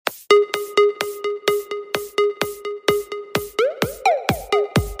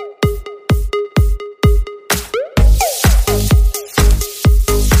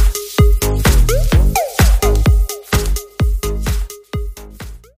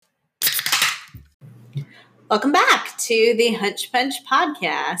Welcome back to the Hunch Punch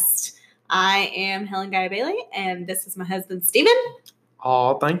podcast. I am Helen Guy Bailey, and this is my husband, Steven.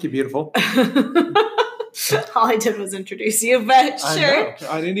 Oh, thank you, beautiful. All I did was introduce you, but sure. I know.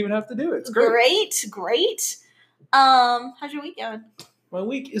 I didn't even have to do it. It's great. Great. How's your week going? My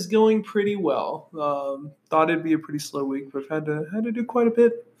week is going pretty well. Thought it'd be a pretty slow week, but I've had to do quite a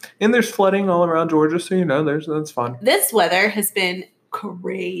bit. And there's flooding all around Georgia, so that's fun. This weather has been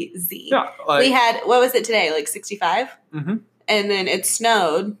crazy. Yeah, we had, what was it today? Like 65? Mm-hmm. And then it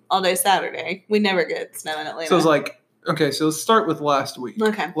snowed all day Saturday. We never get snow in Atlanta. So it's like, okay, so let's start with last week.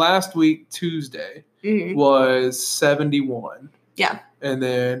 Okay. Last week, Tuesday, was 71. Yeah. And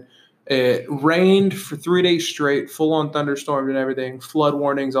then it rained for 3 days straight, full-on thunderstorms and everything, flood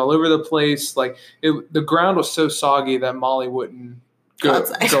warnings all over the place. Like, the ground was so soggy that Molly wouldn't go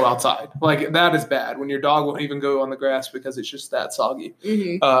outside. Like, that is bad when your dog won't even go on the grass because it's just that soggy.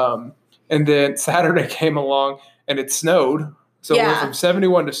 Mm-hmm. And then Saturday came along and it snowed. So it went from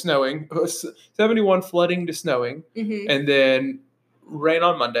 71 to snowing, 71 flooding to snowing, and then rain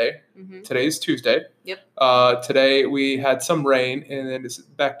on Monday. Today's Tuesday. Yep. Today we had some rain, and then it's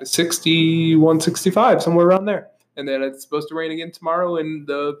back to 61, 65, somewhere around there. And then it's supposed to rain again tomorrow and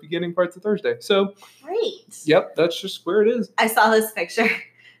the beginning parts of Thursday. So great. Yep, that's just where it is. I saw this picture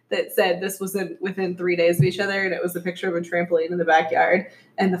that said this was within 3 days of each other, and it was a picture of a trampoline in the backyard.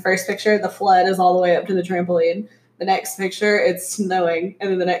 And the first picture, the flood is all the way up to the trampoline. The next picture, it's snowing,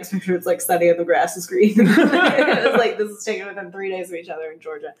 and then the next picture, it's like sunny and the grass is green. It was like this is taken within 3 days of each other in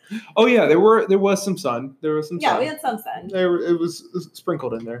Georgia. Oh yeah, there was some sun. There was some sun. Yeah, we had some sun. It was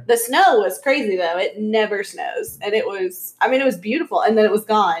sprinkled in there. The snow was crazy though. It never snows, and it was beautiful, and then it was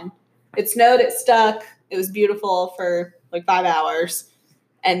gone. It snowed. It stuck. It was beautiful for like 5 hours,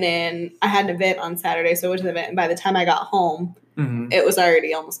 and then I had an event on Saturday, so I went to the event, and by the time I got home, it was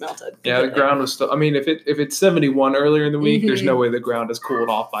already almost melted. Yeah, the ground was still. I mean, if it's 71 earlier in the week, there's no way the ground has cooled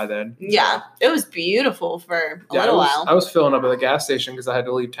off by then. Yeah, it was beautiful for a little while. I was filling up at the gas station because I had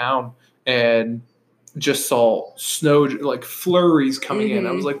to leave town and just saw snow, like flurries coming in.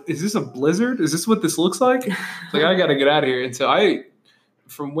 I was like, "Is this a blizzard? Is this what this looks like?" Like, I got to get out of here. And so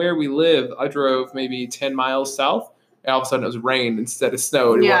from where we live, I drove maybe 10 miles south, and all of a sudden it was rain instead of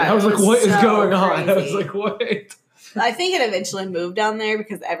snow. Yeah, I was like, "What is going on?" Crazy. I was like, "Wait." I think it eventually moved down there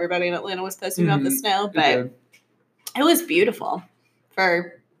because everybody in Atlanta was posting about the snow, but it was beautiful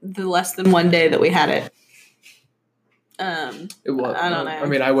for the less than 1 day that we had it. It was. I don't know. I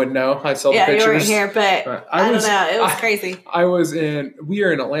mean, I wouldn't know. I saw the pictures. Yeah, you weren't here, but I don't know. It was crazy. We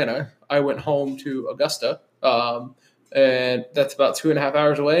are in Atlanta. I went home to Augusta, and that's about 2.5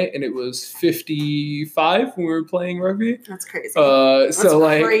 hours away, and it was 55 when we were playing rugby. That's crazy.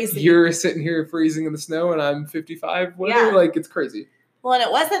 Crazy. You're sitting here freezing in the snow, and I'm 55. Whatever. Like, it's crazy. Well, and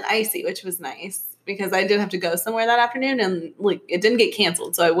it wasn't icy, which was nice because I did have to go somewhere that afternoon, and like it didn't get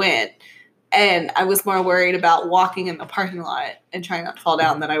canceled, so I went. And I was more worried about walking in the parking lot and trying not to fall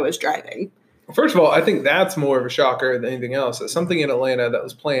down than I was driving. First of all, I think that's more of a shocker than anything else. That something in Atlanta that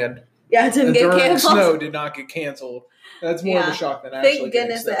was planned, it didn't get canceled. Snow did not get canceled. That's more of a shock than actually. Thank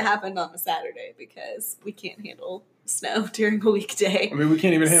goodness it happened on a Saturday because we can't handle snow during a weekday. I mean, we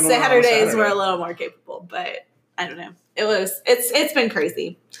can't even handle Saturdays. We're a little more capable, but I don't know. It's been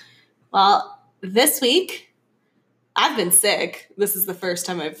crazy. Well, this week I've been sick. This is the first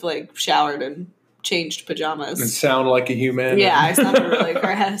time I've like showered and changed pajamas. And sound like a human. Yeah, I sounded really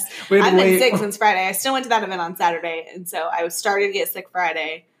gross. I've been sick since Friday. I still went to that event on Saturday, and so I was starting to get sick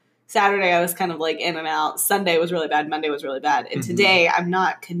Friday. Saturday, I was kind of like in and out. Sunday was really bad. Monday was really bad. And today, I'm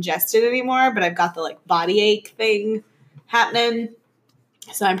not congested anymore, but I've got the like body ache thing happening.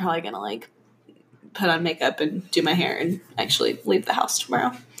 So I'm probably going to like put on makeup and do my hair and actually leave the house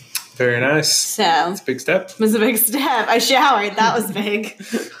tomorrow. Very nice. So it's a big step. It was a big step. I showered. That was big.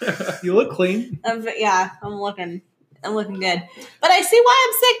 You look clean. I'm looking good. But I see why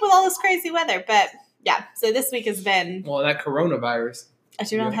I'm sick with all this crazy weather. But yeah, so this week has been. Well, that coronavirus. I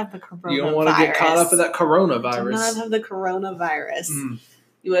do not have the coronavirus. You don't want to get caught up in that coronavirus. I do not have the coronavirus.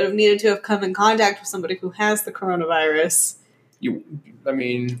 You would have needed to have come in contact with somebody who has the coronavirus.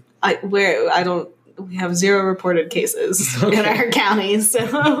 We have 0 reported cases in our county,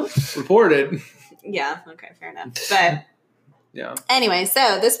 so. Reported? Yeah, okay, fair enough. But, yeah. Anyway,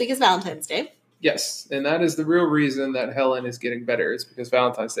 so this week is Valentine's Day. Yes, and that is the real reason that Helen is getting better is because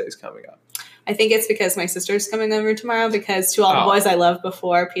Valentine's Day is coming up. I think it's because my sister's coming over tomorrow because To All the Boys I Loved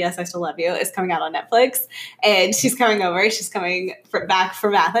Before, P.S. I Still Love You, is coming out on Netflix. And she's coming over. She's coming back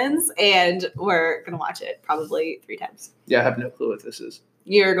from Athens, and we're going to watch it probably 3 times. Yeah, I have no clue what this is.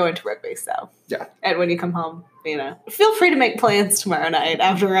 You're going to rugby, so. Yeah. And when you come home, feel free to make plans tomorrow night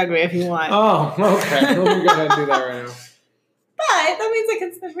after rugby if you want. Oh, okay. Let me go ahead and do that right now. But that means I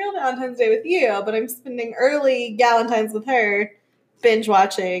can spend real Valentine's Day with you, but I'm spending early Galentine's with her, binge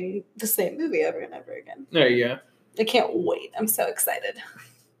watching the same movie over and over again. There you go. I can't wait. I'm so excited.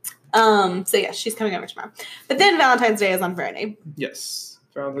 So yeah, she's coming over tomorrow. But then Valentine's Day is on Friday. Yes.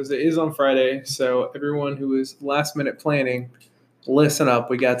 Valentine's Day is on Friday, so everyone who is last minute planning, listen up.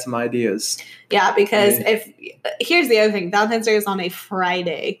 We got some ideas. Yeah, because here's the other thing. Valentine's Day is on a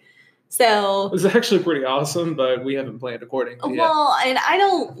Friday. So it's actually pretty awesome, but we haven't planned accordingly yet. Well, and I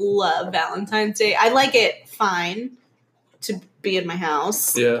don't love Valentine's Day. I like it fine to be in my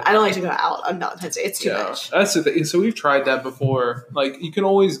house. Yeah. I don't like to go out on Valentine's Day. It's too much. That's the thing. So we've tried that before. Like, you can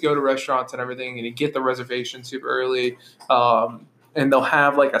always go to restaurants and everything, and you get the reservation super early. And they'll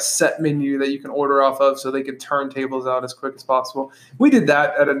have like a set menu that you can order off of so they can turn tables out as quick as possible. We did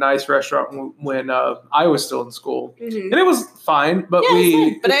that at a nice restaurant when I was still in school. Mm-hmm. And it was fine, but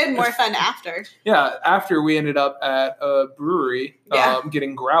but I had more fun after. Yeah, after we ended up at a brewery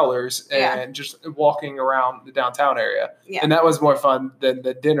getting growlers and just walking around the downtown area. Yeah. And that was more fun than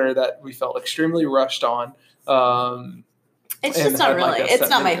the dinner that we felt extremely rushed on. It's just not really. It's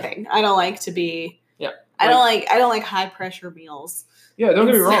not my thing. I don't like to be... I don't like high pressure meals. Yeah, don't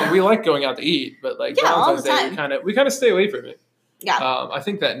get me wrong. We like going out to eat, but like Valentine's Day, we kind of stay away from it. Yeah. I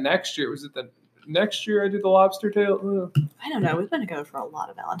think that next year I did the lobster tail. I don't know. We've been together for a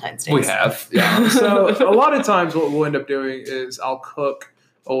lot of Valentine's Days. We have, yeah. So a lot of times, what we'll end up doing is I'll cook.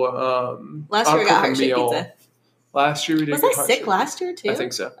 Last year we got heart-shaped pizza. Last year we did. Was I sick last year too? I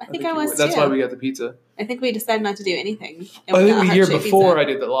think so. I think I was too. That's why we got the pizza. I think we decided not to do anything. I think the year before I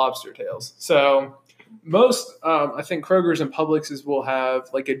did the lobster tails. So. Most, I think Kroger's and Publix's will have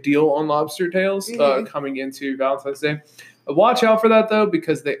like a deal on lobster tails coming into Valentine's Day. Watch out for that though,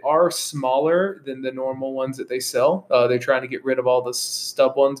 because they are smaller than the normal ones that they sell. They're trying to get rid of all the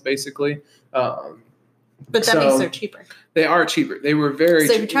stub ones, basically. But that means they're cheaper. They are cheaper. They were very.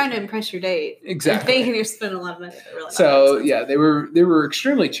 So if you're trying to impress your date, exactly, you're thinking you're spending a lot of money. Really so yeah, they were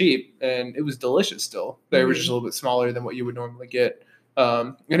extremely cheap, and it was delicious. Still, they were just a little bit smaller than what you would normally get.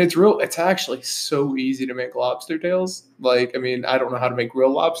 And it's actually so easy to make lobster tails. Like, I mean, I don't know how to make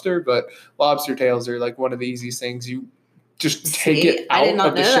real lobster, but lobster tails are like one of the easiest things. You just take it out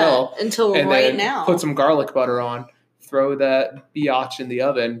of the shell until and right then now. Put some garlic butter on, throw that biatch in the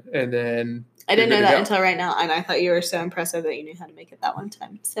oven, and then I didn't know that until right now, and I thought you were so impressive that you knew how to make it that one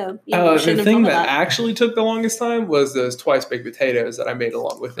time. So the thing that actually took the longest time was those twice baked potatoes that I made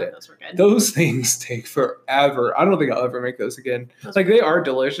along with it. Those were good. Those things take forever. I don't think I'll ever make those again. They are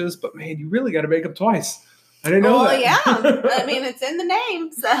delicious, but man, you really got to make them twice. I didn't know that. Yeah. I mean, it's in the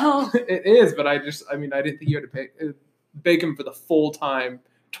name, so it is. But I didn't think you had to bake them for the full time.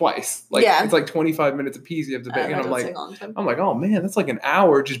 Twice. It's like 25 minutes a piece you have to bake. And I'm like, oh man, that's like an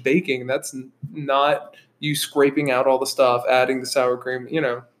hour just baking. That's not you scraping out all the stuff, adding the sour cream,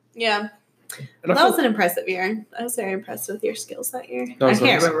 Yeah. That was an impressive year. I was very impressed with your skills that year. I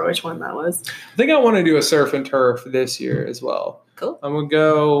can't remember which one that was. I think I want to do a surf and turf this year as well. Cool. I'm going to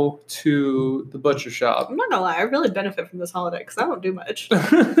go to the butcher shop. I'm not going to lie. I really benefit from this holiday because I don't do much.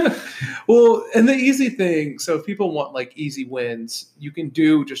 Well, and the easy thing, so if people want like easy wins, you can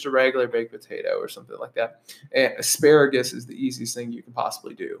do just a regular baked potato or something like that. And asparagus is the easiest thing you can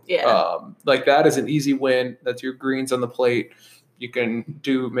possibly do. Yeah. Like that is an easy win. That's your greens on the plate. You can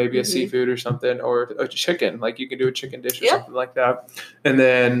do maybe a seafood or something, or a chicken. Like you can do a chicken dish or something like that. And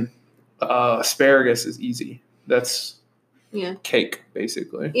then asparagus is easy. That's cake,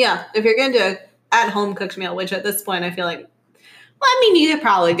 basically. Yeah. If you're going to do an at-home cooked meal, which at this point I feel like, you could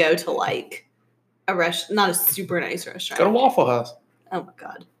probably go to like a restaurant, not a super nice restaurant. Go to Waffle House. Oh my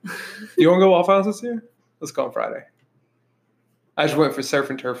God. You want to go Waffle House this year? Let's go on Friday. I just went for surf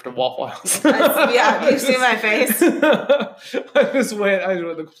and turf to Waffle House. Yeah, you see my face? I just went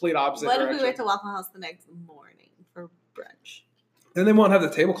the complete opposite direction. What if we went to Waffle House the next morning for brunch? Then they won't have the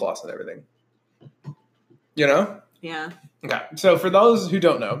tablecloths and everything. Yeah. Okay, so for those who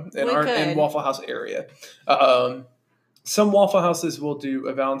don't know and aren't in Waffle House area, some Waffle Houses will do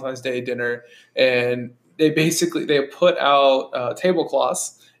a Valentine's Day dinner, and they put out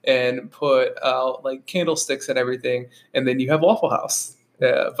tablecloths and put out like candlesticks and everything, and then you have Waffle House.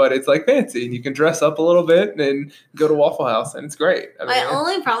 Yeah, but it's like fancy, and you can dress up a little bit and go to Waffle House, and it's great. My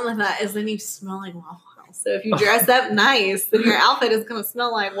only problem with that is then you smell like Waffle House. So if you dress up nice, then your outfit is going to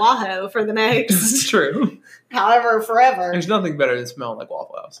smell like Wahoo for the next. It's true. However, forever. There's nothing better than smelling like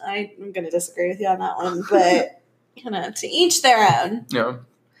Waffle House. I'm going to disagree with you on that one, but to each their own. Yeah.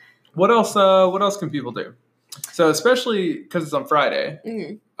 What else can people do? So especially because it's on Friday.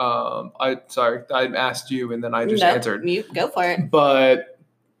 Mm-hmm. I asked you and then I just answered. You go for it. But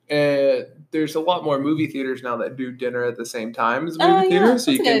there's a lot more movie theaters now that do dinner at the same time as movie theaters,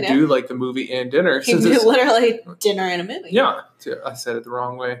 so you can do like the movie and dinner. You can do literally dinner and a movie. Yeah, I said it the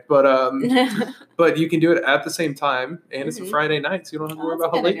wrong way, but but you can do it at the same time, and it's a Friday night, so you don't have to worry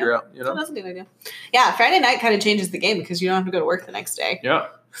about how late you're out. You know, that's a good idea. Yeah, Friday night kind of changes the game because you don't have to go to work the next day. Yeah.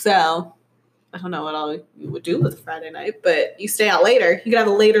 So I don't know what all you would do with Friday night, but you stay out later. You could have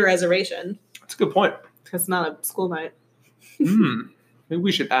a later reservation. That's a good point. Because it's not a school night. Maybe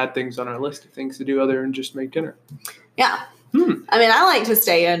we should add things on our list of things to do other than just make dinner. Yeah. I mean, I like to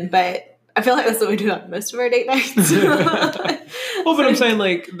stay in, but I feel like that's what we do on most of our date nights. Well, but I'm saying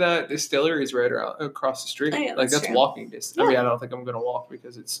like that distillery is right across the street. Oh, yeah, that's true. Walking distance. Yeah. I mean, I don't think I'm going to walk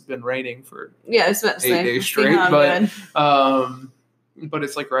because it's been raining for 8 days straight. But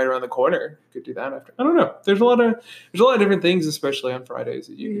it's like right around the corner. You could do that after. I don't know. There's a lot of different things, especially on Fridays,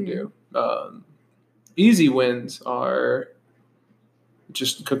 that you can do. Easy wins are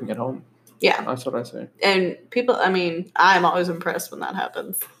just cooking at home. Yeah. That's what I say. And people, I mean, I'm always impressed when that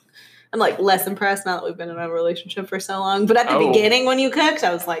happens. I'm like less impressed now that we've been in a relationship for so long. But at the beginning when you cooked,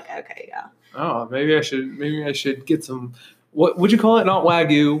 I was like, okay, yeah. Oh, maybe I should get some. What would you call it? Not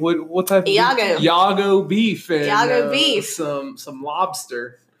Wagyu. What type of Yago? Yago beef and Yago beef. Some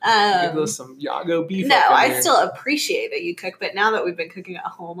lobster. Give us some Yago beef. No, I still appreciate that you cook, but now that we've been cooking at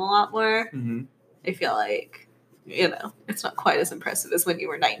home a lot more, I feel like it's not quite as impressive as when you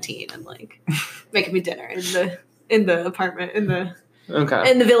were 19 and like making me dinner in the apartment in the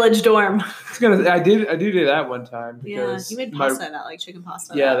village dorm. I did that one time. Yeah, you made pasta, not like chicken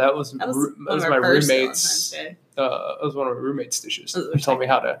pasta. Yeah, that was my roommate's. That was one of my roommate's dishes. He told me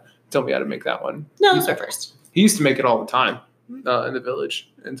how to make that one. No, it was our first. He used to make it all the time in the village,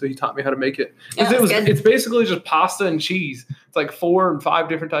 and so he taught me how to make it. It's basically just pasta and cheese. It's like 4 and 5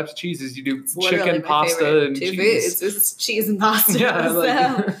 different types of cheeses. You do chicken, pasta, and cheese. It's cheese and pasta.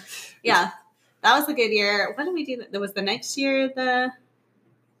 Yeah, yeah. That was a good year. What did we do? That was the next year, the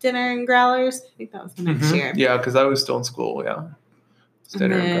dinner and growlers. I think that was the next year. Yeah, because I was still in school. Yeah,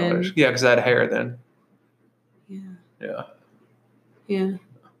 dinner and growlers. Yeah, because I had hair then. Yeah.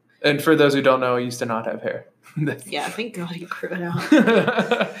 And for those who don't know, I used to not have hair. Yeah, thank God you grew it out.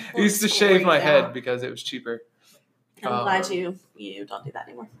 I used to shave my head because it was cheaper. I'm glad you don't do that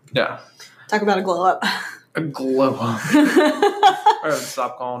anymore. Yeah. Talk about a glow up. A glow up. I would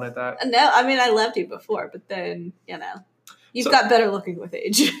stop calling it that. No, I mean, I loved you before, but then, you've got better looking with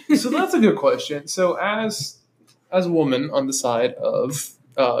age. So that's a good question. So as a woman on the side of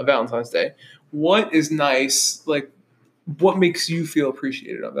Valentine's Day, what is nice? Like, what makes you feel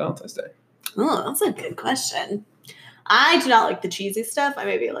appreciated on Valentine's Day? Oh, that's a good question. I do not like the cheesy stuff. I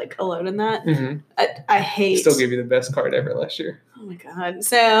may be like alone in that. I hate. Still gave you the best card ever last year. Oh my God!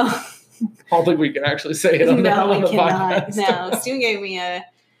 So I don't think we can actually say it on the podcast. No, Stu gave me a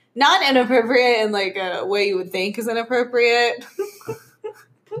not inappropriate in like a way you would think is inappropriate,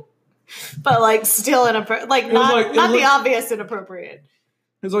 but like still inappropriate. Like not the obvious inappropriate.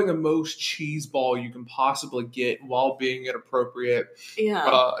 It's like the most cheese ball you can possibly get while being inappropriate.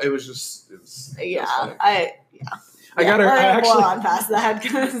 Yeah. It was I got her. I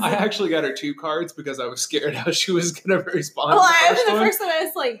actually got her 2 cards because I was scared how she was going to respond. Well, the first one I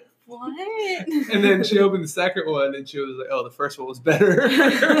was like, what? And then she opened the second one and she was like, oh, the first one was better.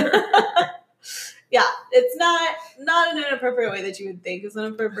 Yeah, it's not an inappropriate way that you would think is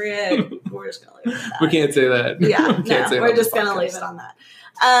inappropriate. We're just going to leave it at that. We can't say that. Yeah, we're just going to leave it on that.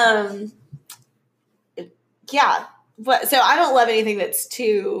 Yeah, but so I don't love anything that's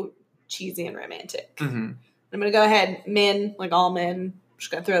too cheesy and romantic. I'm going to go ahead, men, like all men, I'm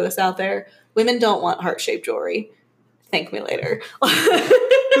just going to throw this out there. Women don't want heart-shaped jewelry. Thank me later.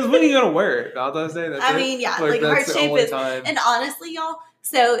 Because when are you going to wear it? Valentine's Day? I mean, yeah, like heart-shaped is, and honestly, y'all,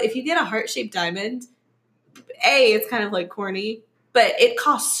 so if you get a heart-shaped diamond, it's kind of like corny, but it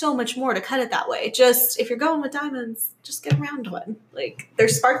costs so much more to cut it that way. Just, if you're going with diamonds, just get a round one. Like, they're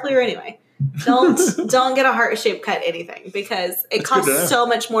sparklier anyway. Don't get a heart-shaped cut anything because it costs so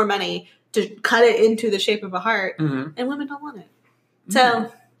much more money to cut it into the shape of a heart, and women don't want it.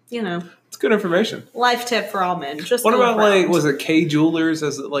 So, it's good information. Life tip for all men. Just what about like, was it K Jewelers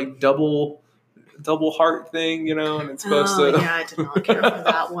as like double heart thing, and it's supposed to. Yeah, I did not care for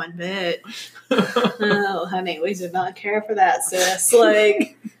that one bit. No, honey, we did not care for that, sis.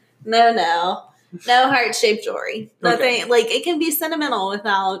 Like, no heart-shaped jewelry. Nothing like it can be sentimental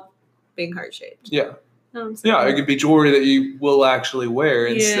without being heart-shaped. Yeah. Yeah, it could be jewelry that you will actually wear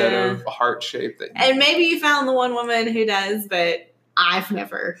instead of a heart shape. And maybe you found the one woman who does, but I've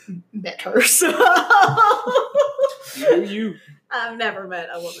never met her, so you. I've never met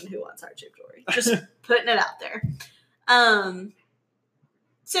a woman who wants heart-shaped jewelry. Just putting it out there.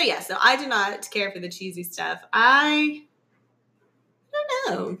 So I do not care for the cheesy stuff. I don't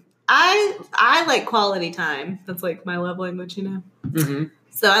know. I like quality time. That's like my love language, you know. Mm-hmm.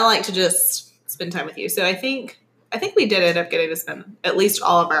 So I like to just spend time with you. So I think we did end up getting to spend at least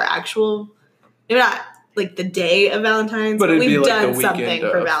all of our actual, maybe not like the day of Valentine's, but we've done something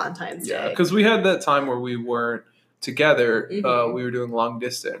for Valentine's Day. Yeah, because we had that time where we weren't together. Mm-hmm. We were doing long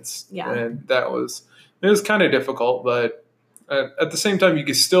distance. Yeah, and it was kind of difficult, but at the same time, you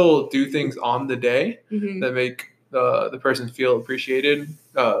can still do things on the day that make the person feel appreciated.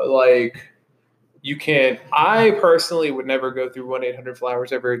 Like you can. I personally would never go through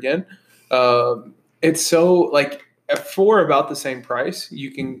 1-800-Flowers ever again. It's so like for about the same price,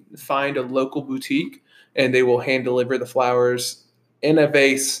 you can find a local boutique and they will hand deliver the flowers in a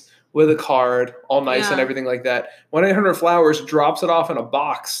vase with a card, all nice and everything like that. 1-800-Flowers drops it off in a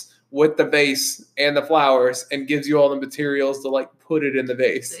box with the vase and the flowers and gives you all the materials to like put it in the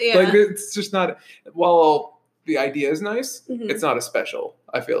vase. Yeah. Like it's just not, while the idea is nice, it's not as special,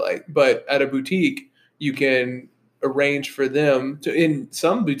 I feel like. But at a boutique, you can arrange for them to, in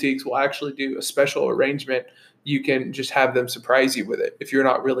some boutiques will actually do a special arrangement. You can just have them surprise you with it. If you're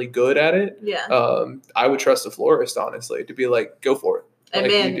not really good at it, I would trust a florist, honestly, to be like, go for it. And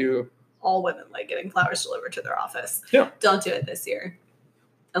like man, you do. All women like getting flowers delivered to their office. Yeah. Don't do it this year.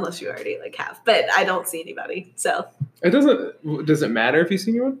 Unless you already like have, but I don't see anybody. So it doesn't matter if you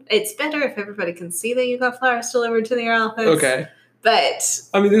see anyone. It's better if everybody can see that you got flowers delivered to their office. Okay. But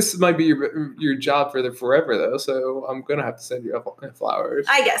I mean, this might be your job for forever though. So I'm gonna have to send you flowers.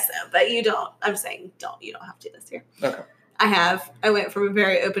 I guess so, but you don't. I'm saying you don't have to this year. Okay. I went from a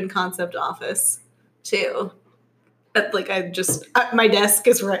very open concept office to. My desk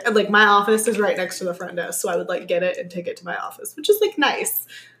is right, like my office is right next to the front desk. So I would like get it and take it to my office, which is like nice,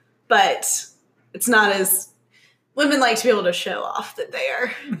 but it's not as women like to be able to show off that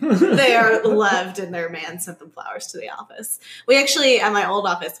they are loved and their man sent them flowers to the office. We actually, at my old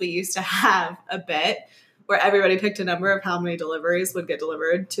office, we used to have a bet where everybody picked a number of how many deliveries would get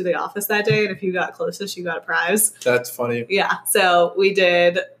delivered to the office that day. And if you got closest, you got a prize. That's funny. Yeah. So we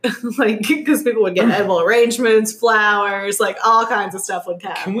did because people would get edible arrangements, flowers, like all kinds of stuff would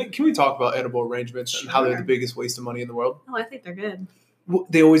come. Can we talk about edible arrangements and how they're the biggest waste of money in the world? Oh, I think they're good. Well,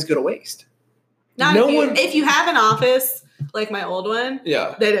 they always go to waste. If you have an office like my old one,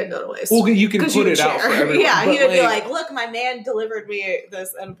 they didn't go to waste. Well, you can put it out for everyone. Yeah, you would be like, look, my man delivered me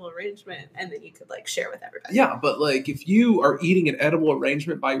this edible arrangement, and then you could like share with everybody. Yeah, but like if you are eating an edible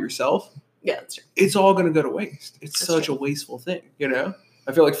arrangement by yourself, that's true. It's all going to go to waste. It's such a wasteful thing, you know?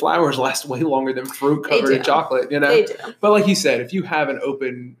 I feel like flowers last way longer than fruit covered in chocolate, you know? They do. But like you said, if you have an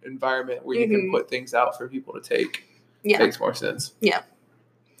open environment where you can put things out for people to take, it makes more sense. Yeah.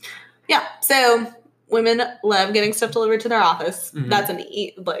 Yeah. So women love getting stuff delivered to their office. That's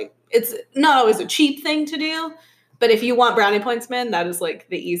it's not always a cheap thing to do, but if you want brownie points, men, that is like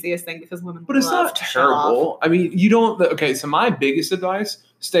the easiest thing because women. But it's not terrible. I mean, you don't. Okay, so my biggest advice: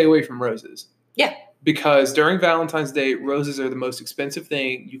 stay away from roses. Yeah. Because during Valentine's Day, roses are the most expense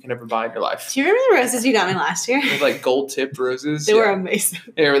thing you can ever buy in your life. Do you remember the roses you got me last year? They were like gold-tipped roses. They were amazing.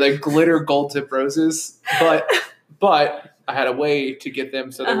 They were like glitter gold-tipped roses, but I had a way to get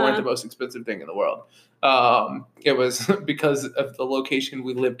them so they weren't the most expensive thing in the world. It was because of the location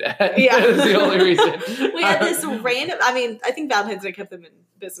we lived at. Yeah. That was the only reason. We had this random, I think Valentine's Day kept them in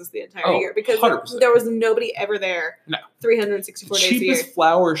business the entire year because 100%. There was nobody ever there. No. 364 days a year. Cheapest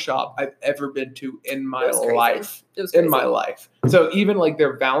flower shop I've ever been to in my life. It was crazy. In my life. So even like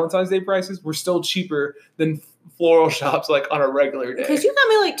their Valentine's Day prices were still cheaper than floral shops like on a regular day. Because you got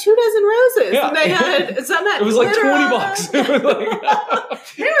me like 24 roses. Yeah. And they had some had it was like $20. It was like,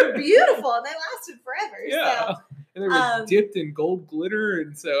 they were beautiful and they lasted forever. Yeah. So. And they were dipped in gold glitter.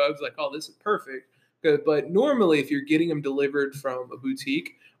 And so I was like, oh, this is perfect. But normally if you're getting them delivered from a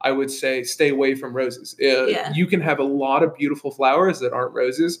boutique, I would say stay away from roses. You can have a lot of beautiful flowers that aren't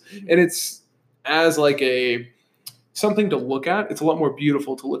roses. And it's as like something to look at. It's a lot more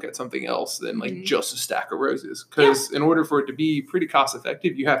beautiful to look at something else than like just a stack of roses. Because in order for it to be pretty cost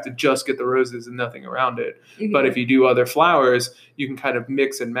effective, you have to just get the roses and nothing around it. But if you do other flowers, you can kind of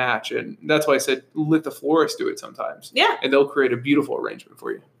mix and match. And that's why I said let the florist do it sometimes. Yeah. And they'll create a beautiful arrangement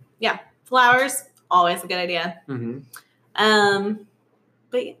for you. Yeah. Flowers, always a good idea. But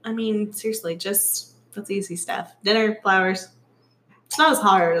I mean, seriously, that's easy stuff. Dinner, flowers. It's not as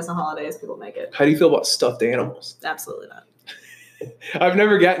hard as the holidays people make it. How do you feel about stuffed animals? Absolutely not. I've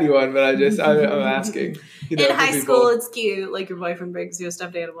never gotten you one, but I'm asking. In high school, it's cute. Like your boyfriend brings you a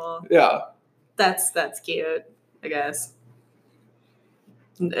stuffed animal. Yeah. That's cute, I guess.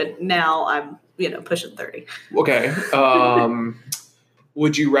 Now I'm, pushing 30. Okay.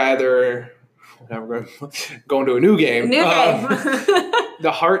 Would you rather... Now we're going to a new game.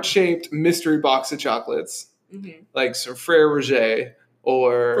 The heart-shaped mystery box of chocolates. Mm-hmm. Like some Frere Rocher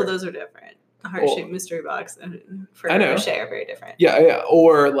or... Well, those are different. The heart-shaped mystery box and Frere Rocher are very different. Yeah.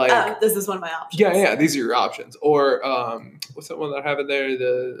 Or like... this is one of my options. Yeah. These are your options. Or what's that one that I have in there?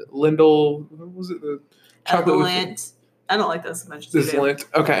 The Lindell... What was it? The chocolate the Lindt. I don't like those as much as this Lindt.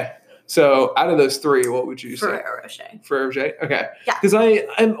 Okay. So out of those three, what would you say? Frere Rocher. Frere Rocher? Okay. Yeah. Because I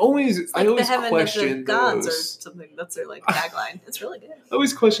always question the gods or something. That's their tagline. It's really good. I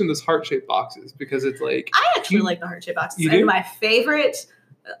always question those heart-shaped boxes because it's like... I actually like the heart-shaped boxes. And my favorite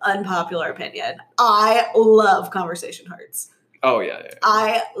unpopular opinion, I love conversation hearts. Oh, yeah.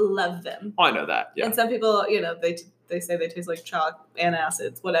 I love them. Oh, I know that, yeah. And some people, they say they taste like chalk,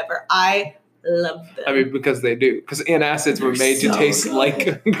 antacids, whatever. I love them. I mean, because they do. Because antacids were made to taste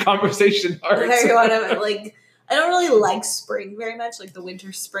like conversation hearts. I don't really like spring very much, like the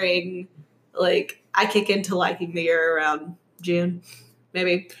winter spring. Like, I kick into liking the year around June,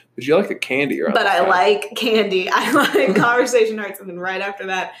 maybe. But you like the candy, right? But I like candy. I like conversation hearts. And then right after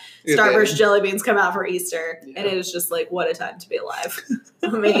that, Starburst jelly beans come out for Easter. Yeah. And it is just like, what a time to be alive. I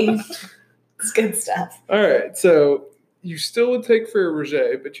mean, it's good stuff. All right. So you still would take Frere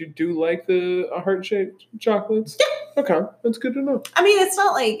Rocher, but you do like the heart-shaped chocolates? Yeah. Okay. That's good to know. I mean, it's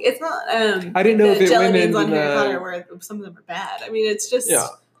not. I didn't know if it went into on Harry Potter where some of them are bad. I mean, it's just. Yeah.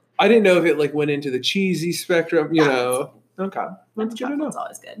 I didn't know if it went into the cheesy spectrum, know. Okay. That's good to know. It's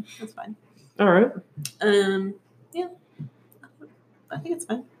always good. That's fine. All right. Yeah. I think it's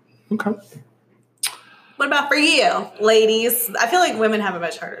fine. Okay. What about for you, ladies? I feel like women have a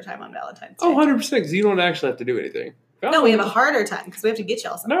much harder time on Valentine's Day. Oh, 100%, because you don't actually have to do anything. No, we have a harder time because we have to get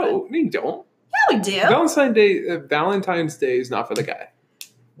y'all something. No, you don't. Yeah, we do. Valentine's Day is not for the guy.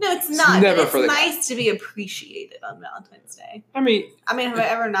 No, it's not. It's never for the guy. It's nice to be appreciated on Valentine's Day. I mean, have I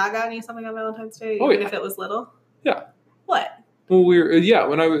ever not gotten you something on Valentine's Day, even if it was little? Yeah. What?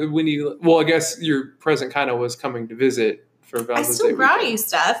 Well, I guess your present kind of was coming to visit for Valentine's Day. I still brought you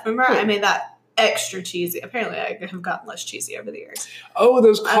stuff. Remember, I made that extra cheesy. Apparently, I have gotten less cheesy over the years. Oh,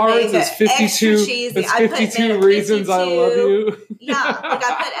 those cards! It's 52. It's 52 reasons I love you. Yeah, I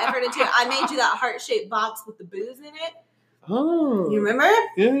put effort into it. I made you that heart-shaped box with the booze in it. Oh, you remember?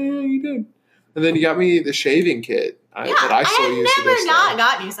 Yeah, you did. And then you got me the shaving kit that I still use. I've never not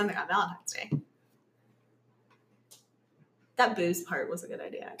gotten you something on Valentine's Day. That booze part was a good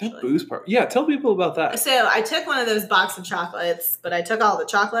idea, actually. That booze part. Yeah, tell people about that. So I took one of those box of chocolates, but I took all the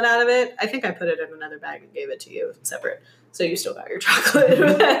chocolate out of it. I think I put it in another bag and gave it to you separate. So you still got your chocolate.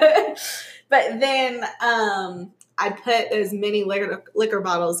 But then I put those mini liquor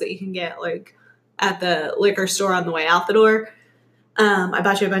bottles that you can get at the liquor store on the way out the door. I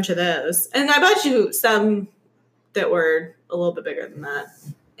bought you a bunch of those. And I bought you some that were a little bit bigger than that.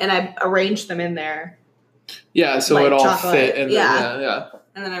 And I arranged them in there. Yeah, so it all fit. And yeah.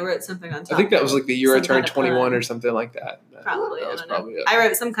 And then I wrote something on top. I think that was the year I turned 21 or something like that. Probably. That was probably it. I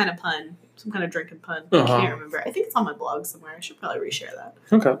wrote some kind of pun, some kind of drinking pun. I can't remember. I think it's on my blog somewhere. I should probably reshare that.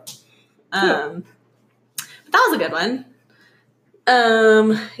 Okay. But that was a good one.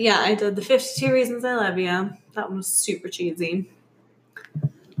 Yeah, I did the 52 Reasons I Love You. That one was super cheesy.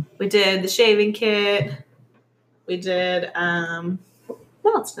 We did the shaving kit. We did,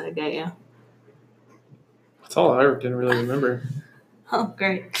 what else did I get you? That's all I didn't really remember. Oh,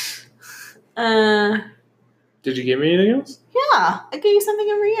 great. Did you give me anything else? Yeah, I give you something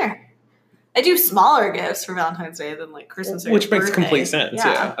every year. I do smaller gifts for Valentine's Day than Christmas or which makes birthday. Complete sense.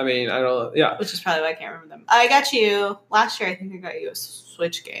 Yeah. I mean, I don't. Yeah. Which is probably why I can't remember them. I got you last year. I think I got you a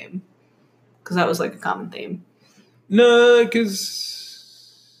Switch game because that was a common theme. No, because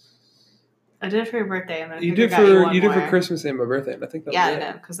I did it for your birthday, and then you did for Christmas and my birthday, and I think that was I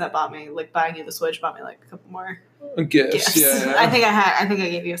know because that bought me buying you the Switch bought me a couple more gifts. Yeah. I think I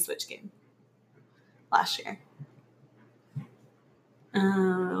gave you a Switch game last year. I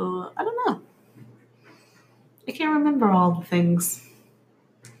don't know. I can't remember all the things.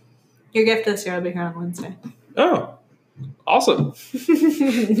 Your gift this year will be here on Wednesday. Oh, awesome.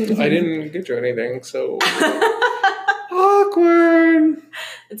 I didn't get you anything, so awkward.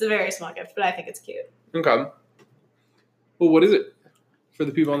 It's a very small gift, but I think it's cute. Okay. Well, what is it for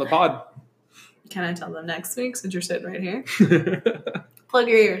the people on the pod? Can I tell them next week since you're sitting right here? Plug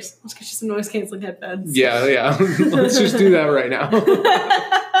your ears. Let's get you some noise-canceling headphones. Yeah. Let's just do that right now.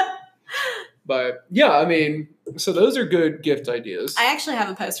 But, yeah, I mean, So those are good gift ideas. I actually have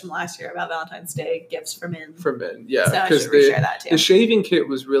a post from last year about Valentine's Day gifts for men. For men, yeah. So I should reshare that too. The shaving kit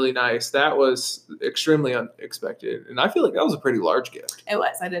was really nice. That was extremely unexpected, and I feel like that was a pretty large gift. It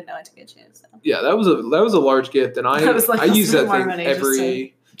was. I didn't know what to get you. So. Yeah, that was a large gift, and I use that thing every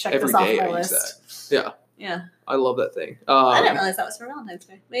day. I use that. Yeah. Yeah. I love that thing. I didn't realize that was for Valentine's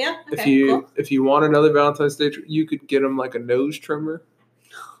Day. But yeah, okay, cool. If you want another Valentine's Day, you could get them like a nose trimmer.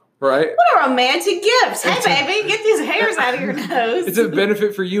 Right? What a romantic gift. Hey, baby, get these hairs out of your nose. It's a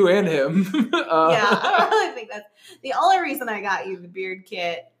benefit for you and him. Yeah, I really think that's the only reason I got you the beard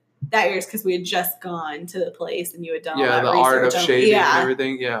kit that year is because we had just gone to the place and you had done all that the art of shaving and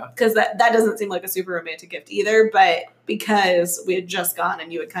everything. Yeah. Because that doesn't seem like a super romantic gift either, but because we had just gone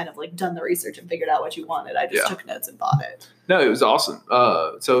and you had kind of like done the research and figured out what you wanted, I just took notes and bought it. No, it was awesome.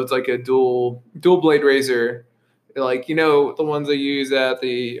 So it's like a dual blade razor. Like, the ones they use at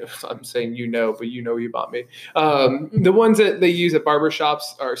I'm saying but you bought me. The ones that they use at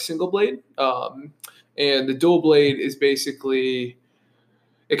barbershops are single blade. And the dual blade is basically,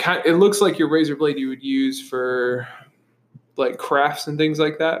 it looks like your razor blade you would use for like crafts and things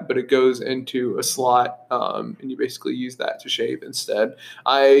like that, but it goes into a slot and you basically use that to shave instead.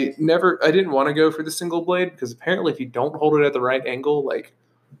 I didn't want to go for the single blade because apparently if you don't hold it at the right angle, like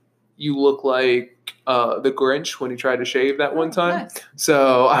you look like the Grinch when he tried to shave that one time. Nice.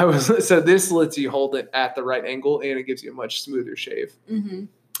 So this lets you hold it at the right angle and it gives you a much smoother shave. Mm-hmm.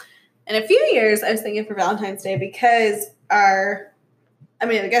 In a few years, I was thinking for Valentine's Day because I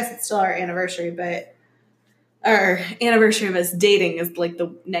guess it's still our anniversary, but our anniversary of us dating is like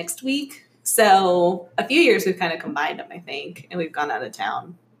the next week. So a few years we've kind of combined them, I think, and we've gone out of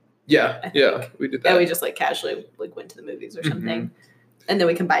town. Yeah, we did that. And we just like casually like went to the movies or something. Mm-hmm. And then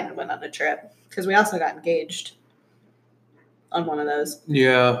we combined and went on a trip because we also got engaged on one of those.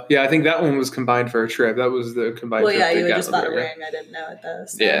 Yeah. I think that one was combined for a trip. That was the combined trip. Well, yeah, you had just bought a ring. I didn't know it though.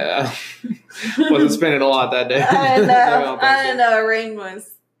 So. Yeah. Wasn't spending a lot that day. I didn't know a ring was,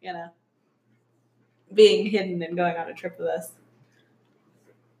 being hidden and going on a trip with us.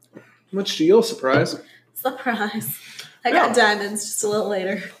 Much to your surprise. Surprise. I got diamonds just a little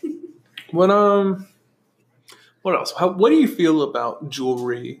later. What else? What do you feel about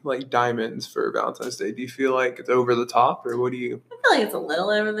jewelry, like diamonds for Valentine's Day? Do you feel like it's over the top, or what do you? I feel like it's a little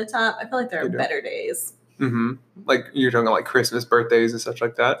over the top. I feel like there are better days. Mm-hmm. Like you're talking like Christmas, birthdays, and such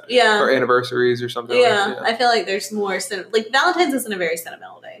like that. Yeah. Or anniversaries or something. Yeah. I feel like there's more like Valentine's isn't a very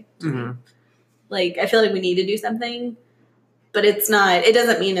sentimental day. Mm-hmm. Like I feel like we need to do something, but it's not. It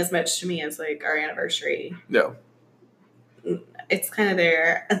doesn't mean as much to me as like our anniversary. No. It's kind of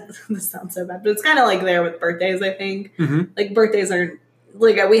there. This sounds so bad, but it's kind of like there with birthdays, I think. Mm-hmm. Like birthdays are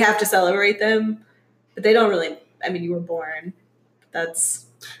like we have to celebrate them, but they don't really. I mean, you were born. That's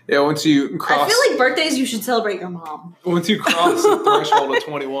once you cross, I feel like birthdays you should celebrate your mom. Once you cross the threshold of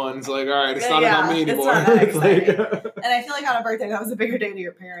 21, it's like, all right, it's not about me anymore. It's not that exciting. And I feel like on a birthday that was a bigger day to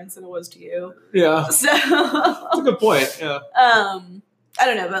your parents than it was to you. Yeah, so that's a good point. Yeah. I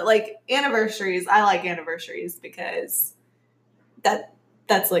don't know, but like anniversaries, I like anniversaries because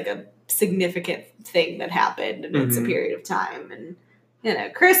that's like a significant thing that happened and it's a period of time.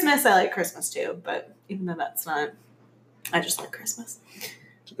 And Christmas, I like Christmas too, but even though that's not, I just like Christmas.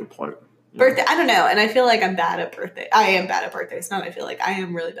 That's a good point. Birthday, I don't know, and I feel like I'm bad at birthday. I am bad at birthdays. Not I feel like I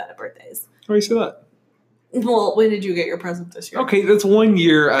am really bad at birthdays. How do you say that? Well, when did you get your present this year? Okay, that's 1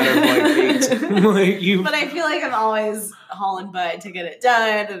 year out of like 8. But I feel like I'm always hauling butt to get it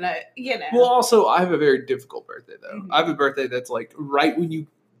done, and Well, also, I have a very difficult birthday though. Mm-hmm. I have a birthday that's like right when you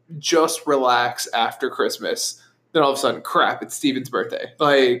just relax after Christmas. Then all of a sudden, crap! It's Steven's birthday.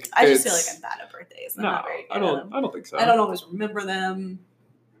 Like I just feel like I'm bad at birthdays. I'm not very good I don't think so. I don't always remember them.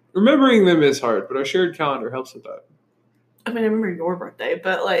 Remembering them is hard, but our shared calendar helps with that. I mean, I remember your birthday,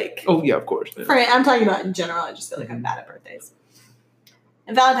 but like... Oh, yeah, of course. Yeah. I'm talking about in general. I just feel like I'm bad at birthdays.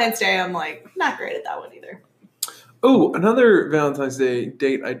 And Valentine's Day, I'm like, not great at that one either. Oh, another Valentine's Day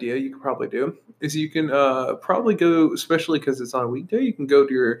date idea you could probably do is you can probably go, especially because it's on a weekday, you can go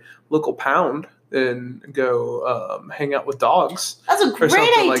to your local pound and go hang out with dogs. That's a great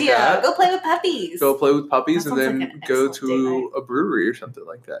idea. Like go play with puppies. Go play with puppies and then go to a brewery or something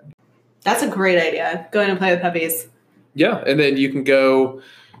like that. That's a great idea. Going and play with puppies. Yeah, and then you can go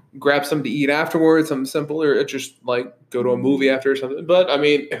grab something to eat afterwards, something simple, or just like go to a movie after or something. But I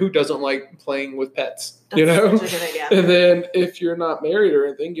mean, who doesn't like playing with pets? That's such a good idea. And then if you're not married or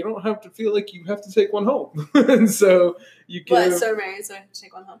anything, you don't have to feel like you have to take one home. And so you can. What? So married, so I have to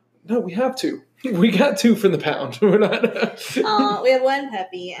take one home? No, we have to. We got 2 from the pound. We're not. We have 1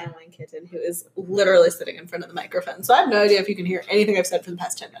 puppy and 1 kitten who is literally sitting in front of the microphone. So I have no idea if you can hear anything I've said for the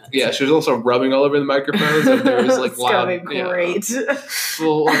past 10 minutes. Yeah, she was also rubbing all over the microphone, so there was like loud. It's gonna be great. Yeah.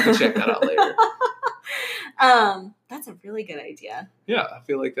 We'll have to check that out later. That's a really good idea. Yeah, I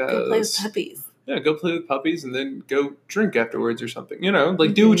feel like that. Go play with puppies. Yeah, go play with puppies and then go drink afterwards or something. You know,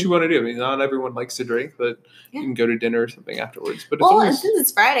 like do what you want to do. I mean, not everyone likes to drink, but you can go to dinner or something afterwards. But and since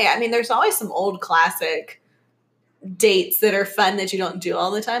it's Friday, I mean, there's always some old classic dates that are fun that you don't do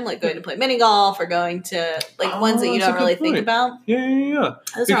all the time, like going to play mini golf or going to like ones that you don't really think about. Yeah.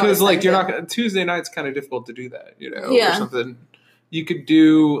 Because like you're not gonna, Tuesday night's kind of difficult to do that, you know, or something. You could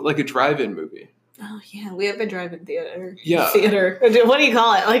do like a drive-in movie. Oh yeah, we have a drive-in theater. Yeah, theater. What do you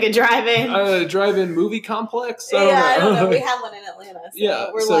call it? Like a drive-in? A drive-in movie complex. I don't know. We have one in Atlanta.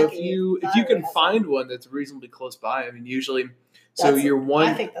 So we're lucky. If you can find one that's reasonably close by, I mean, usually,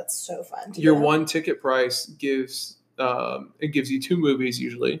 I think that's so fun. Your one ticket price gives you 2 movies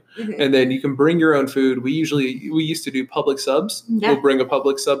usually, and then you can bring your own food. We used to do public subs. Yeah. We'll bring a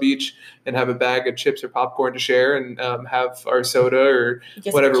public sub each and have a bag of chips or popcorn to share, and have our soda or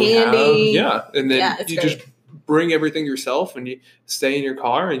whatever we have. Yeah, and then you just bring everything yourself, and you stay in your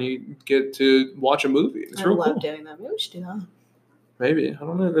car, and you get to watch a movie. It's real cool. Doing that. Maybe we should do that. Maybe. I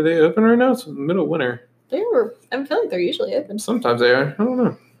don't know. Are they open right now? It's the middle of winter. I feel like they're usually open. Sometimes they are. I don't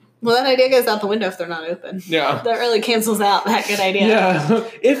know. Well, that idea goes out the window if they're not open. Yeah. That really cancels out that good idea. Yeah.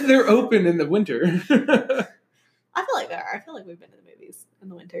 If they're open in the winter. I feel like they are. I feel like we've been to the movies in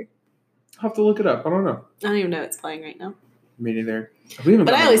the winter. I'll have to look it up. I don't know. I don't even know it's playing right now. Me neither.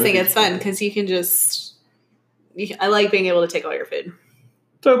 But I always think it's fun because you can just... I like being able to take all your food.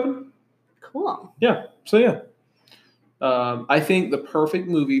 It's open. Cool. Yeah. So, yeah. I think the perfect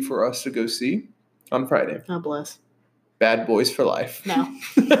movie for us to go see on Friday. Oh, bless. Bad Boys for Life. No.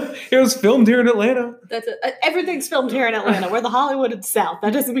 It was filmed here in Atlanta. Everything's filmed here in Atlanta. We're the Hollywood of the South.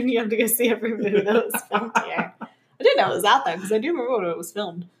 That doesn't mean you have to go see every movie that was filmed here. I didn't know it was out there because I do remember when it was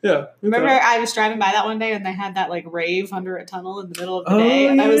filmed. Yeah. Remember I was driving by that one day and they had that like rave under a tunnel in the middle of the day.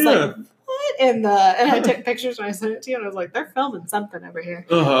 And I was like, what? And I took pictures when I sent it to you and I was like, they're filming something over here.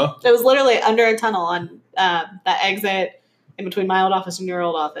 Uh-huh. It was literally under a tunnel on that exit in between my old office and your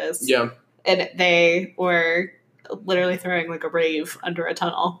old office. Yeah. And they were literally throwing like a rave under a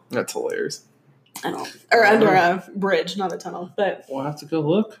tunnel. That's hilarious. Or under a bridge, not a tunnel. But we'll have to go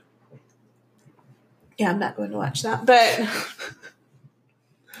look. Yeah, I'm not going to watch that. But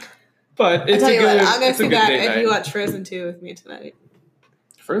it's a good. I'm going to see that if you watch Frozen 2 with me tonight.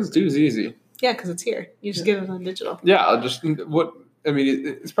 Frozen 2 is easy. Yeah, because it's here. You just get it on digital. Yeah,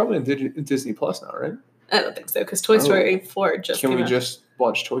 it's probably in Disney Plus now, right? I don't think so, because Toy Story 4 just came out. Can we just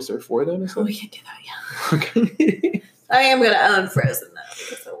watch Toy Story 4 then? Oh, we can do that, yeah. Okay. I am going to own Frozen, though,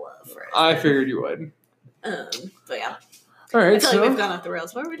 because I love Frozen. I figured you would. But yeah. All right, I feel like we've gone off the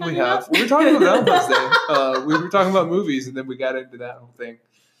rails. What were we talking about? We were talking about Valentine's Day. We were talking about movies, and then we got into that whole thing.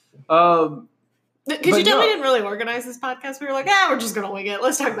 Because we didn't really organize this podcast. We were like, we're just going to wing it.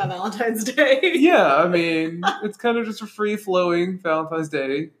 Let's talk about Valentine's Day. Yeah, I mean, it's kind of just a free-flowing Valentine's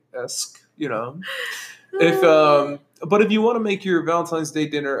Day-esque, you know. But if you want to make your Valentine's Day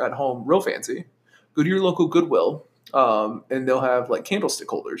dinner at home real fancy, go to your local Goodwill, and they'll have like candlestick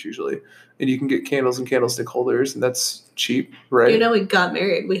holders usually, and you can get candles and candlestick holders, and that's cheap, right? You know, we got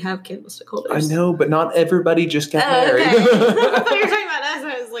married. We have candlestick holders. I know, but not everybody just got married. Okay. I thought you were talking about us.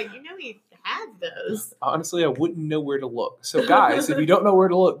 I was like, we have those. Honestly, I wouldn't know where to look. So, guys, if you don't know where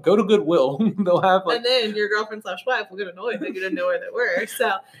to look, go to Goodwill. They'll have and then your girlfriend / wife will get annoyed that you didn't know where they were.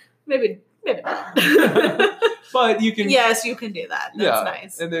 So maybe not. But you can. Yes, you can do that. That's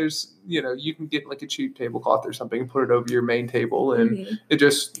nice. And there's, you can get like a cheap tablecloth or something and put it over your main table, and it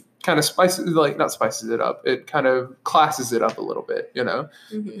just kind of not spices it up. It kind of classes it up a little bit,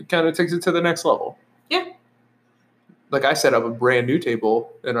 It kind of takes it to the next level. Yeah. Like I set up a brand new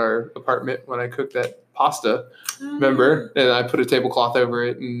table in our apartment when I cooked that pasta, remember? And I put a tablecloth over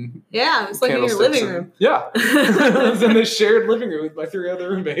it. And yeah, it was like in your living room. Yeah. It was in the shared living room with my 3 other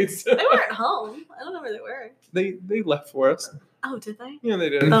roommates. They weren't home. I don't know where they were. They left for us. Oh, did they? Yeah, they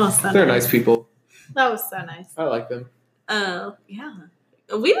did. That was so They're nice people. That was so nice. I like them. Oh, yeah.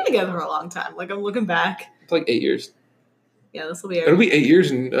 We've been together for a long time. Like, I'm looking back. It's like 8 years. Yeah, this will be It'll be 8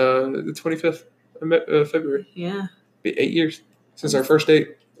 years in the 25th of February. Yeah. It'll be 8 years since our first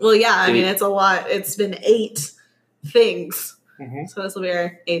date. Well, yeah, I mean, it's a lot. It's been 8 things. Mm-hmm. So this will be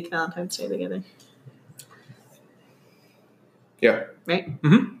our 8th Valentine's Day together. Yeah. Right?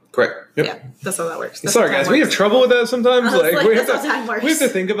 Mm-hmm. Correct. Yep. Yeah, that's how that works. Sorry, guys. We have trouble with that sometimes. Like we have to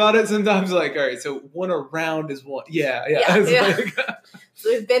think about it sometimes. Like, all right, so 1 around is 1. Yeah. Like, so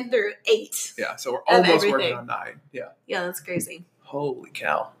we've been through 8. Yeah, so we're almost working on 9. Yeah. Yeah, that's crazy. Holy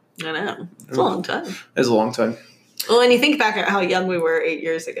cow. I know. It's a long time. It's a long time. Well, when you think back at how young we were 8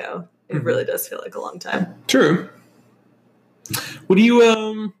 years ago, it really does feel like a long time. True. What do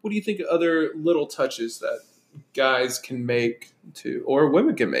you think of other little touches that guys can make or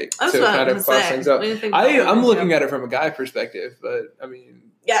women can make to kind of class things up? I'm looking at it from a guy perspective, but I mean,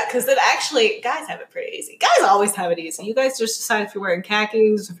 yeah, because it actually, guys have it pretty easy. Guys always have it easy. You guys just decide if you're wearing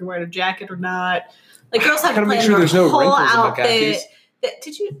khakis, if you're wearing a jacket or not. Like girls have to plan their whole outfit.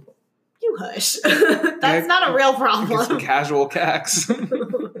 Did you? You hush. That's not a real problem. Some casual khakis.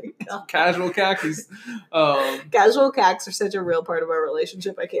 Casual khakis. Casual khakis are such a real part of our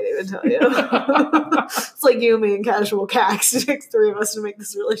relationship. I can't even tell you. It's like you, me, and casual khakis. It takes 3 of us to make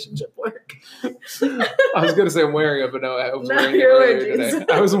this relationship work. I was going to say I'm wearing it, but no, I was wearing them earlier today.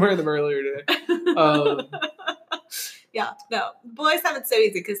 I was wearing them earlier today. Yeah, no. Boys have it so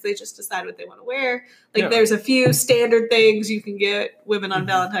easy because they just decide what they want to wear. Like, there's a few standard things you can get women on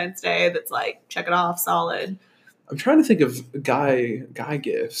Valentine's Day that's like, check it off, solid. I'm trying to think of guy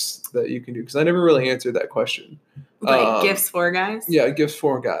gifts that you can do because I never really answered that question. Like gifts for guys? Yeah, gifts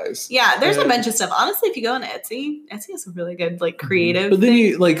for guys. Yeah, there's a bunch of stuff. Honestly, if you go on Etsy has some really good, like, creative But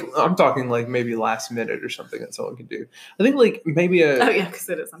then I'm talking, like, maybe last minute or something that someone can do. I think, like, maybe because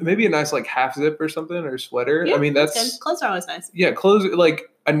it is. Maybe a nice, like, half zip or something or sweater. Yeah, I mean, that's good. Clothes are always nice. Yeah, clothes, like,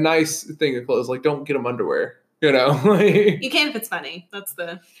 a nice thing of clothes. Like, don't get them underwear, you know? You can if it's funny. That's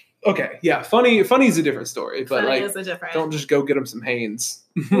the... Okay, yeah, funny is a different story, but funny is a different. Don't just go get them some Hanes.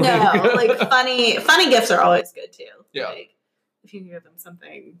 No, like funny gifts are always good too. Yeah, like, if you can give them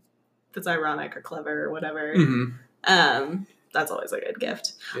something that's ironic or clever or whatever, that's always a good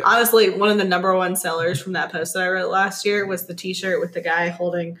gift. Yeah. Honestly, one of the number one sellers from that post that I wrote last year was the T-shirt with the guy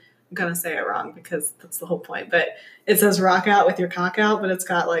holding. I'm gonna say it wrong because that's the whole point, but it says "rock out with your cock out," but it's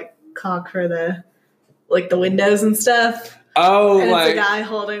got like cock for the windows and stuff. Oh, and like it's a guy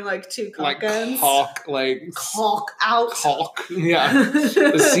holding like 2 cock guns. Cock out. Caulk. Yeah.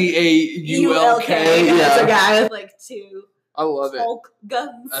 The CAULK. Yeah. It's a guy with like 2 I love caulk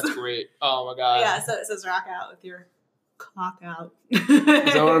guns. That's great. Oh my god. Yeah, so it says rock out with your cock out. Is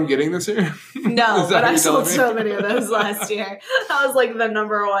that what I'm getting this year? No, but I sold so many of those last year. That was like the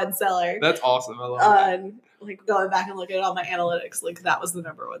number one seller. That's awesome. I love it. Like going back and looking at all my analytics, like that was the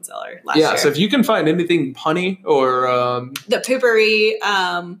number one seller last year. Yeah, so if you can find anything punny or the Poopery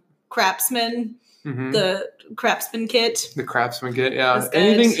Craftsman, the Craftsman kit. The Craftsman kit, yeah.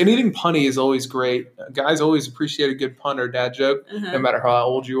 Anything punny is always great. Guys always appreciate a good pun or dad joke, no matter how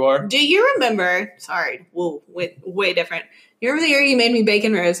old you are. Do you remember? Sorry, way different. You remember the year you made me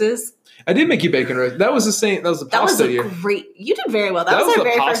bacon roses? I did make you bacon roses. That was the same. That was the pasta year. Great. You did very well. That was our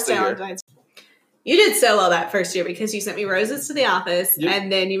very first Valentine's. You did so well that first year because you sent me roses to the office,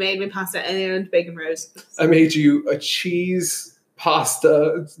 and then you made me pasta and bacon roses. I made you a cheese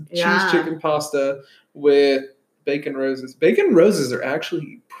chicken pasta with bacon roses. Bacon roses are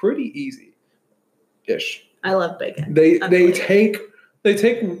actually pretty easy-ish. I love bacon. They take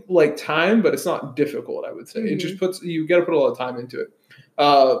like time, but it's not difficult. I would say it just you got to put a lot of time into it.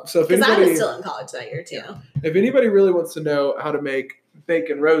 So if anybody, I was still in college that year too. If anybody really wants to know how to make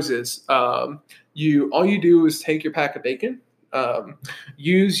bacon roses, all you do is take your pack of bacon,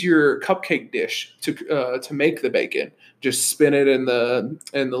 use your cupcake dish to make the bacon. Just spin it in the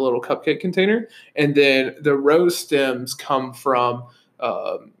little cupcake container, and then the rose stems come from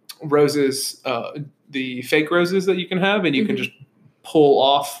roses, the fake roses that you can have, and you can just pull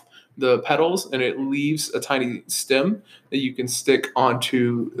off the petals, and it leaves a tiny stem that you can stick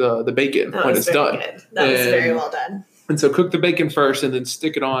onto the bacon when it's done. Good. That was very well done. And so cook the bacon first and then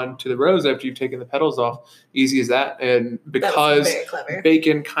stick it on to the rose after you've taken the petals off. Easy as that. And because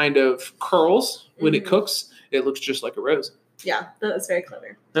bacon kind of curls when it cooks, it looks just like a rose. Yeah, that was very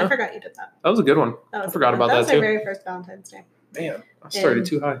clever. Yeah. I forgot you did that. That was a good one. I forgot about that too. That was our very first Valentine's Day. Man, I started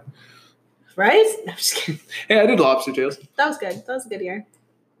too high. Right? No, I'm just kidding. Hey, I did lobster tails. That was good. That was a good year.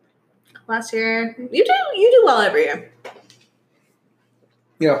 Last year, you do well every year.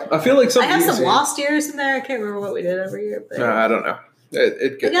 Yeah, I feel like I have some lost years in there. I can't remember what we did every year. But I don't know.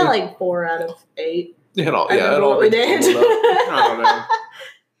 We got like 4 out of 8. I don't know what we did. I don't know.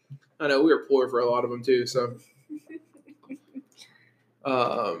 I know we were poor for a lot of them too. So,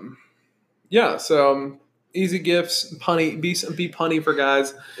 easy gifts, punny, be punny for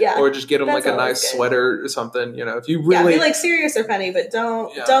guys, or just get them like a nice sweater or something. You know, if you really be like serious or funny, but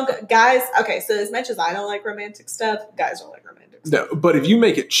don't guys. Okay, so as much as I don't like romantic stuff, guys don't like romantic No, but if you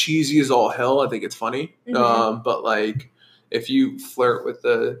make it cheesy as all hell, I think it's funny. Mm-hmm. But like, if you flirt with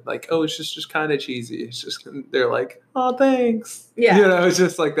the like, oh, it's just kind of cheesy. It's just they're like, oh, thanks. Yeah. You know, it's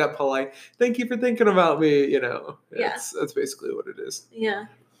just like that polite. Thank you for thinking about me. You know, Yeah. That's basically what it is. Yeah.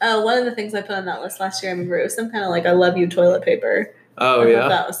 One of the things I put on that list last year, I remember it was some kind of like "I love you" toilet paper. Oh I thought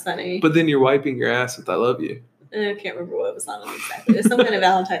that was funny. But then you're wiping your ass with "I love you." I can't remember what it was on exactly. It was some kind of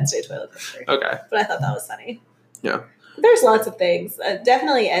Valentine's Day toilet paper. Okay. But I thought that was funny. Yeah. But there's lots of things.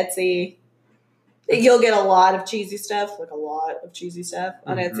 Definitely Etsy. You'll get a lot of cheesy stuff, like a lot of cheesy stuff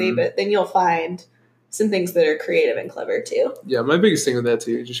on Etsy, but then you'll find some things that are creative and clever too. Yeah, my biggest thing with that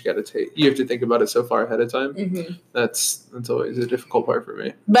too, you have to think about it so far ahead of time. Mm-hmm. That's always a difficult part for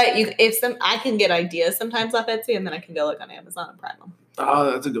me. But I can get ideas sometimes off Etsy, and then I can go look on Amazon and prime them.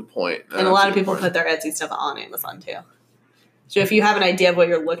 Oh, that's a good point. And a lot of people put their Etsy stuff on Amazon too. So if you have an idea of what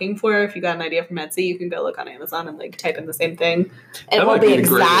you're looking for, if you got an idea from Etsy, you can go look on Amazon and like type in the same thing. And it won't be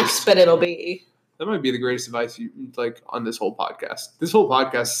exact, but it'll be. That might be the greatest advice you like on this whole podcast. This whole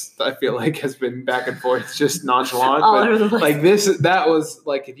podcast, I feel like, has been back and forth, just nonchalant. All over the place. Like that was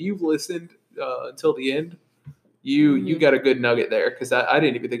like, if you've listened until the end, you got a good nugget there, because I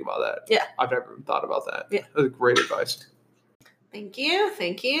didn't even think about that. Yeah, I've never even thought about that. Yeah, that was great advice. Thank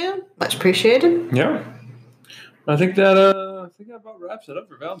you, much appreciated. Yeah, I think that about wraps it up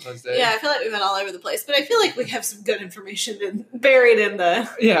for Valentine's Day. Yeah, I feel like we went all over the place, but I feel like we have some good information buried in the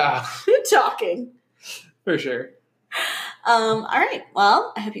talking. For sure. All right.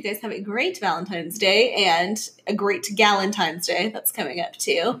 Well, I hope you guys have a great Valentine's Day and a great Galentine's Day that's coming up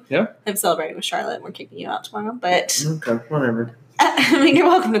too. Yeah. I'm celebrating with Charlotte and we're kicking you out tomorrow, but okay, whatever. I mean, you're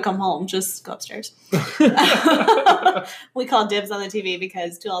welcome to come home. Just go upstairs. We call dibs on the TV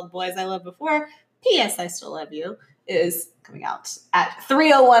because To All the Boys I Loved Before, P.S. I Still Love You, is coming out at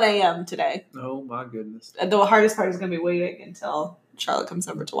 3:01 a.m. today. Oh my goodness. The hardest part is going to be waiting until Charlotte comes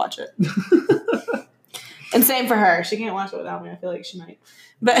over to watch it. And same for her. She can't watch it without me. I feel like she might.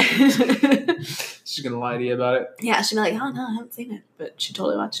 But she's going to lie to you about it. Yeah, she'll be like, oh no, I haven't seen it. But she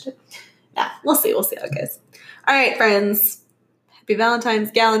totally watched it. Yeah, we'll see. We'll see how it goes. All right, friends. Happy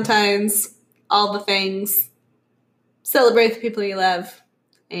Valentine's, Galentine's, all the things. Celebrate the people you love.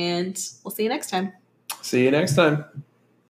 And we'll see you next time. See you next time.